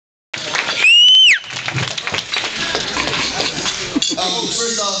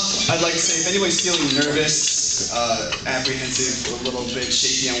I'd like to say, if anybody's feeling nervous, apprehensive, or a little bit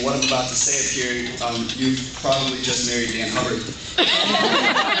shaky on what I'm about to say up here, you've probably just married Dan Hubbard.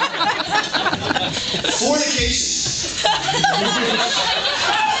 Fornication.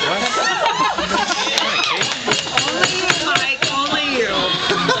 Only you, Mike. Only you.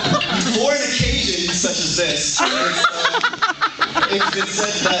 For an occasion such as this, it's been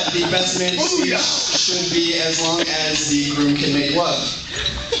said that the best marriage speech should be as long as the groom can make love.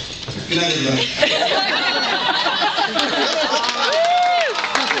 Good night, everybody.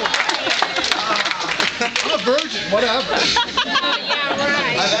 I'm a virgin, whatever. Yeah,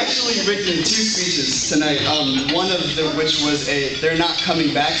 right. I've actually written 2 speeches tonight, one of which was a "they're not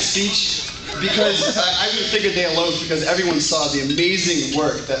coming back" speech, because I really figured they alone, because everyone saw the amazing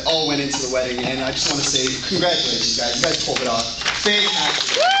work that all went into the wedding, and I just want to say congratulations, guys. You guys pulled it off.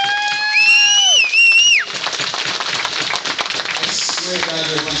 Fantastic. I swear to God,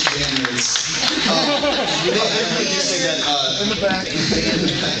 they're a bunch of damn nerds. They really do say that. In the back.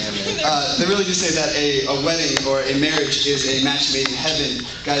 They really do say that a wedding or a marriage is a match made in heaven.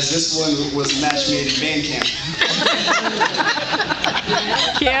 Guys, this one was a match made in band camp.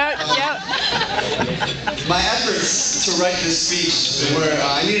 Yep. My efforts to write this speech were,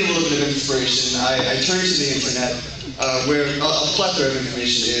 I needed a little bit of inspiration. I turned to the internet, where a plethora of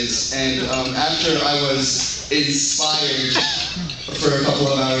information is, and after I was inspired for a couple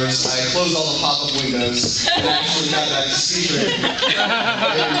of hours, I closed all the pop-up windows and actually got back to speech writing.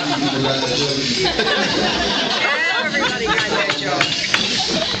 Everybody got that joke. Everybody got that joke.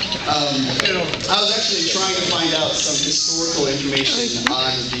 I was actually trying to find out some historical information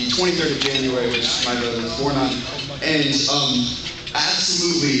on the 23rd of January, which my brother was born on, and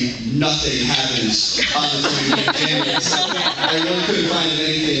absolutely nothing happened on the 23rd of January, so I really couldn't find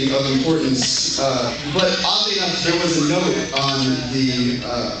anything of importance. But oddly enough, there was a note on the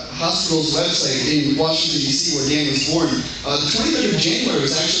hospital's website in Washington, D.C., where Dan was born. The 23rd of January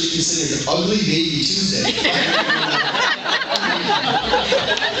was actually considered Ugly Baby Tuesday.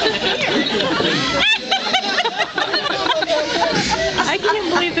 I can't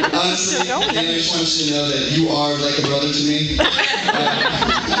believe that this is still going. I just want you to know that you are like a brother to me.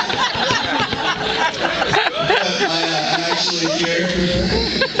 I'm actually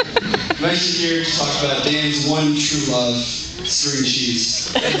here to talk about Dan's one true love, string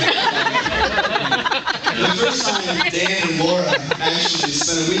cheese. The first time Dan and Laura actually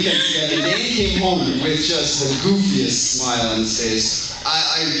spent a weekend together, Dan came home with just the goofiest smile on his face. I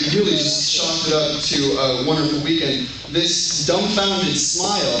really just chalked it up to a wonderful weekend. This dumbfounded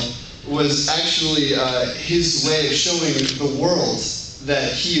smile was actually his way of showing the world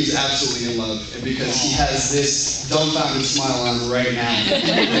that he is absolutely in love, and because he has this dumbfounded smile on right now.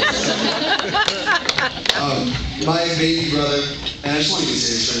 My baby brother, and I just want you to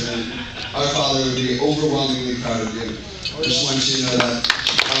say this for a minute, our father would be overwhelmingly proud of you. I just want you to know that.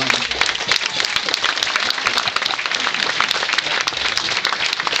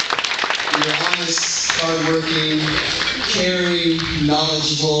 You're honest, hardworking, caring,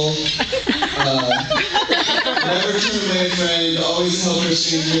 knowledgeable, never turn away a friend, always help a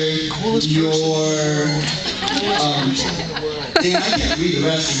stranger. You're, Dan, I can't read the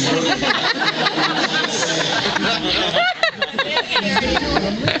rest of the book.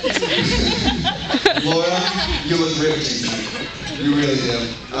 Laura, you look riveting tonight. You really do.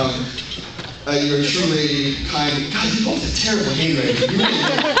 You're a true lady, kind. God, you both have terrible handwriting. You really do.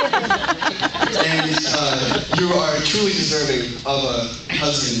 And you are truly deserving of a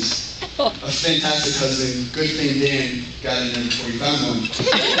husband, a fantastic husband. Good thing Dan got in there before you found one.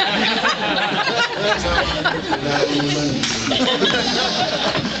 That one was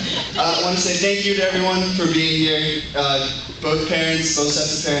I want to say thank you to everyone for being here. Both parents, both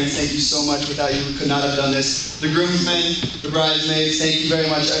sets of parents, thank you so much. Without you, we could not have done this. The groomsmen, the bridesmaids, thank you very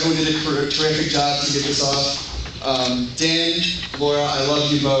much. Everyone did a terrific job to get this off. Dan, Laura, I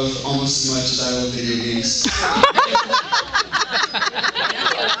love you both almost as much as I love video games.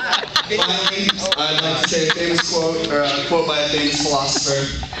 Finally, I'd like to say a famous quote, or a quote by a famous philosopher.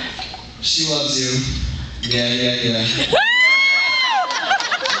 She loves you. Yeah, yeah, yeah. She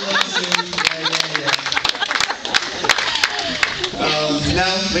loves you.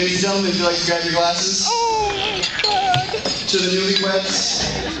 Now, ladies and gentlemen, if you'd like to grab your glasses. To the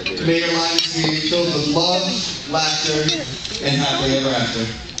newlyweds, may your lives be filled with love, laughter, and happily ever after.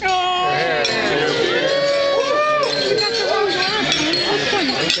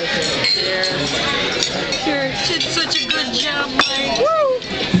 You did such a good job, Mike.